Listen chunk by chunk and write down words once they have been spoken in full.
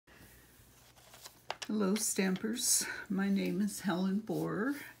Hello Stampers, my name is Helen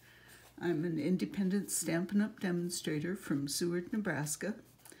Borer. I'm an independent Stampin' Up! Demonstrator from Seward, Nebraska,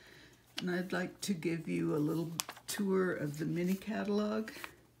 and I'd like to give you a little tour of the mini catalog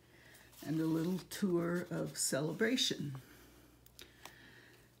and a little tour of Sale-a-Bration.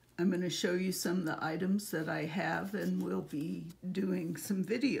 I'm going to show you some of the items that I have and we'll be doing some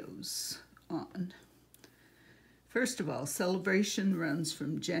videos on. First of all, Sale-a-Bration runs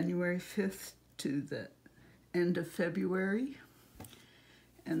from January 5th to the end of February,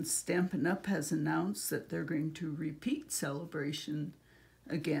 and Stampin' Up! Has announced that they're going to repeat Sale-a-Bration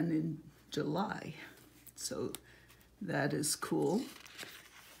again in July, so that is cool.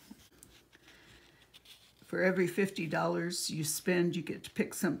 For every $50 you spend, you get to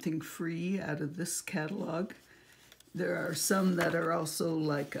pick something free out of this catalog. There are some that are also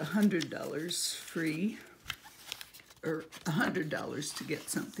like $100 free, or $100 to get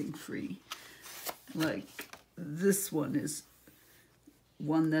something free. Like this one is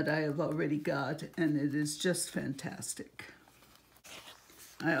one that I have already got, and it is just fantastic.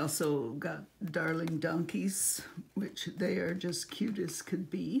 I also got Darling Donkeys, which they are just cute as could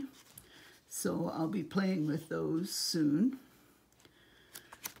be. So I'll be playing with those soon.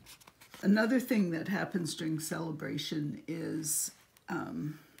 Another thing that happens during Sale-a-Bration is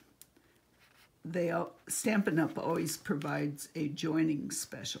Stampin' Up! Always provides a joining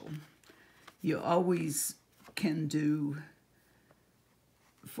special. You always can do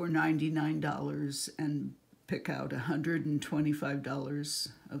for $99 and pick out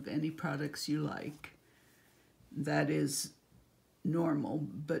 $125 of any products you like. That is normal,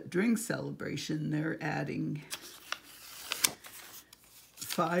 but during Sale-a-Bration they're adding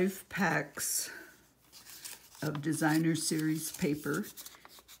 5 packs of designer series paper.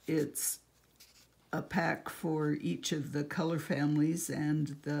 It's a pack for each of the color families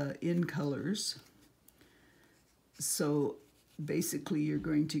and the in colors. So basically you're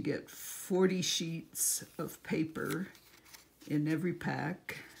going to get 40 sheets of paper in every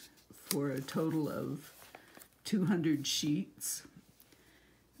pack for a total of 200 sheets.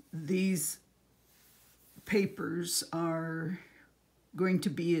 These papers are going to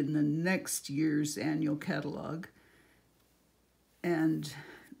be in the next year's annual catalog, and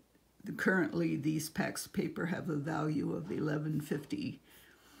currently these packs of paper have a value of $11.50,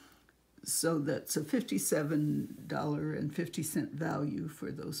 so that's a $57.50 value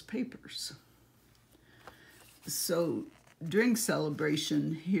for those papers. So during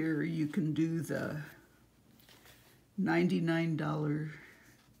Sale-a-Bration here you can do the $99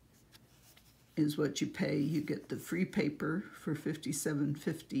 is what you pay. You get the free paper for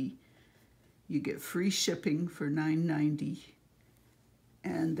 $57.50. You get free shipping for $9.90.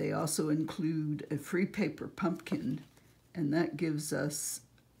 And they also include a free paper pumpkin, and that gives us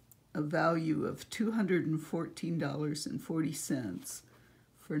a value of $214.40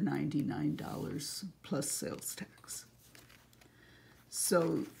 for $99 plus sales tax.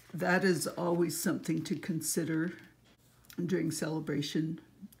 So that is always something to consider during Sale-a-Bration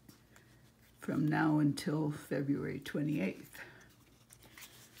from now until February 28th.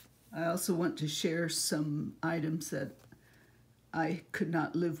 I also want to share some items that I could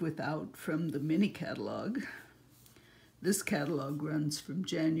not live without from the mini catalog. This catalog runs from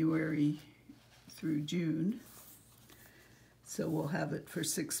January through June, so we'll have it for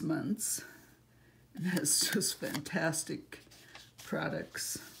 6 months. And it has just fantastic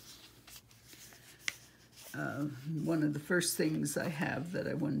products. One of the first things I have that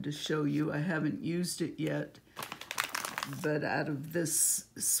I wanted to show you, I haven't used it yet, but out of this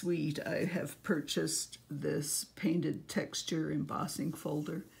suite I have purchased this painted texture embossing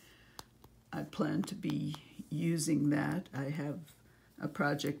folder. I plan to be using that. I have a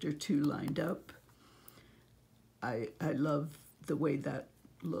project or two lined up. I love the way that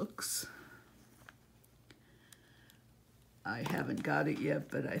looks. I haven't got it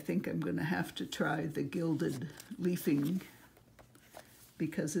yet, but I think I'm going to have to try the gilded leafing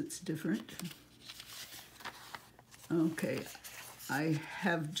because it's different. Okay, I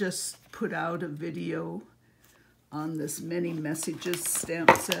have just put out a video on this Many Messages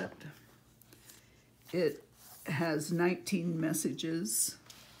stamp set. It has 19 messages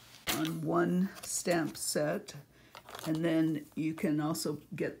on one stamp set, and then you can also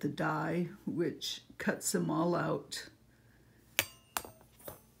get the die, which cuts them all out.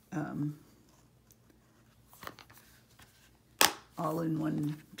 All in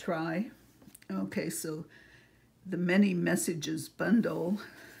one try. Okay, so the Many Messages bundle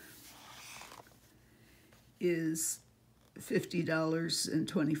is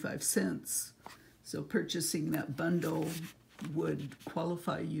 $50.25. So purchasing that bundle would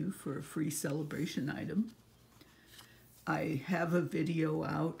qualify you for a free Sale-a-Bration item. I have a video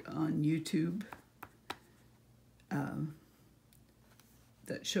out on YouTube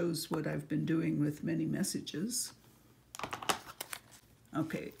that shows what I've been doing with many messages.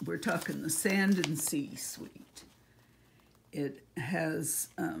 Okay, we're talking the Sand and Sea suite. It has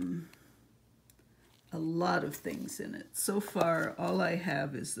a lot of things in it. So far, all I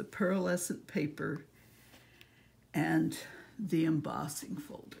have is the pearlescent paper and the embossing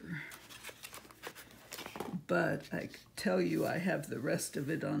folder. But I can tell you I have the rest of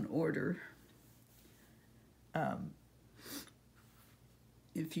it on order.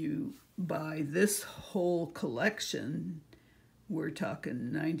 If you buy this whole collection, we're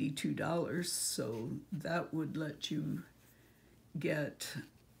talking $92, so that would let you get,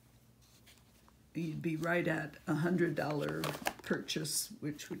 you'd be right at a $100 purchase,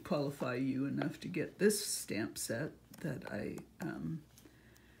 which would qualify you enough to get this stamp set that I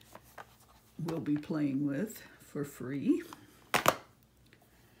will be playing with for free.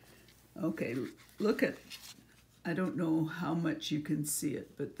 Okay, look at, I don't know how much you can see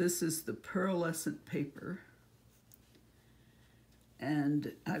it, but this is the pearlescent paper.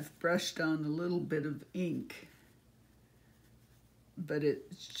 And I've brushed on a little bit of ink, but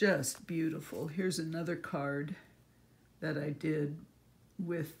it's just beautiful. Here's another card that I did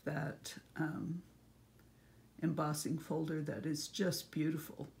with that embossing folder that is just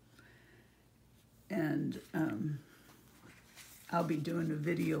beautiful. And I'll be doing a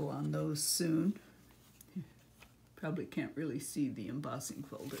video on those soon. Probably can't really see the embossing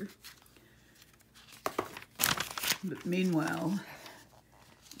folder. But meanwhile,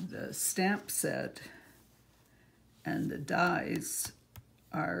 the stamp set and the dies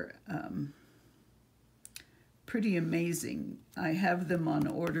are pretty amazing. I have them on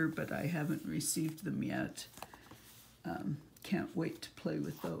order, but I haven't received them yet. Can't wait to play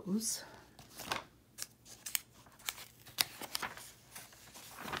with those.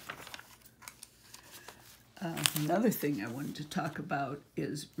 Another thing I wanted to talk about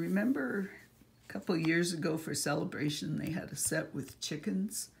is, remember a couple years ago for Sale-a-Bration they had a set with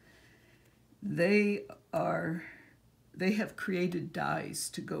chickens? They have created dies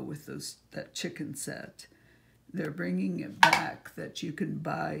to go with that chicken set. They're bringing it back that you can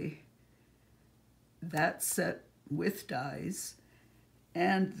buy that set with dies,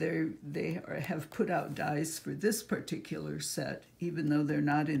 and they have put out dies for this particular set, even though they're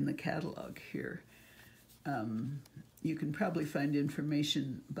not in the catalog here. You can probably find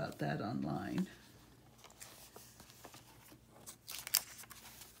information about that online.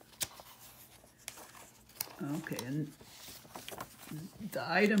 Okay, and the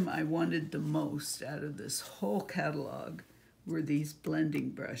item I wanted the most out of this whole catalog were these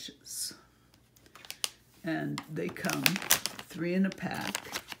blending brushes. And they come 3 in a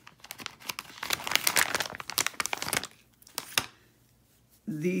pack.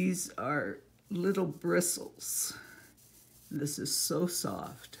 These are little bristles. This is so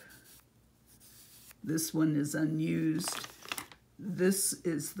soft. This one is unused. This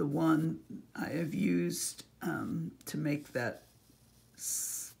is the one I have used to make that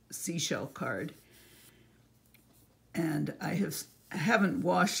seashell card. And I haven't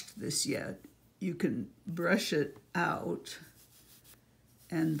washed this yet. You can brush it out,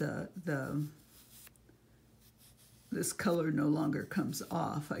 and this color no longer comes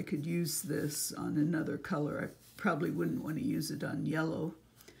off. I could use this on another color. I probably wouldn't want to use it on yellow.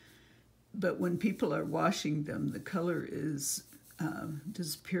 But when people are washing them, the color is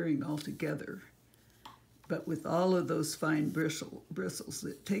disappearing altogether. But with all of those fine bristles,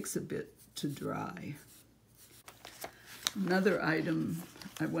 it takes a bit to dry. Another item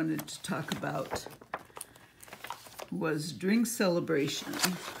I wanted to talk about was during Sale-a-Bration.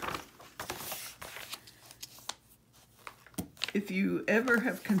 If you ever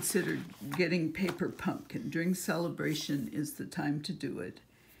have considered getting paper pumpkin, during Sale-a-Bration is the time to do it.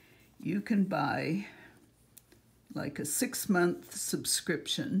 You can buy like a 6-month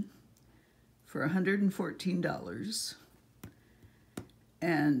subscription for $114,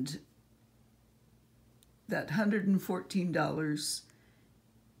 and that $114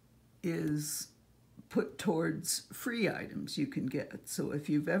 is put towards free items you can get. So if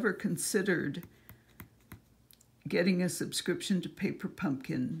you've ever considered getting a subscription to Paper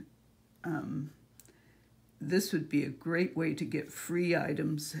Pumpkin, this would be a great way to get free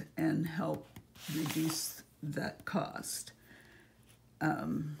items and help reduce that cost.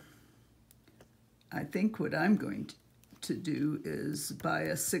 I think what I'm going to do is buy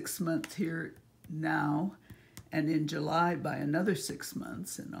a 6-month here now, and in July buy another 6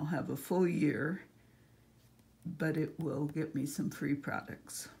 months, and I'll have a full year. but it will get me some free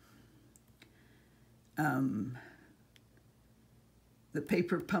products. The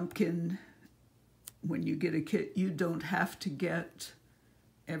paper pumpkin, when you get a kit, you don't have to get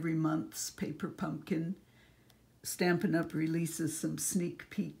every month's paper pumpkin. Stampin' Up! Releases some sneak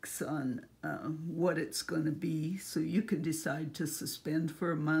peeks on what it's going to be, so you can decide to suspend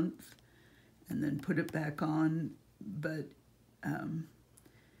for a month and then put it back on. But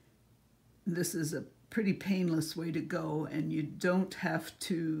this is a pretty painless way to go, and you don't have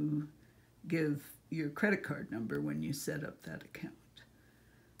to give your credit card number when you set up that account.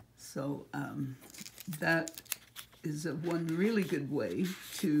 So that is one really good way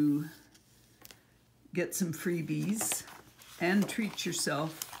to get some freebies and treat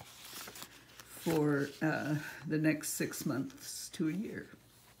yourself for the next 6 months to a year.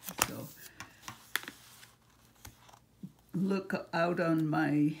 So look out on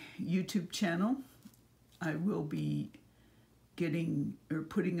my YouTube channel. I will be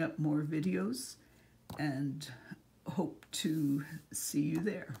putting up more videos, and hope to see you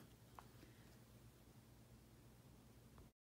there.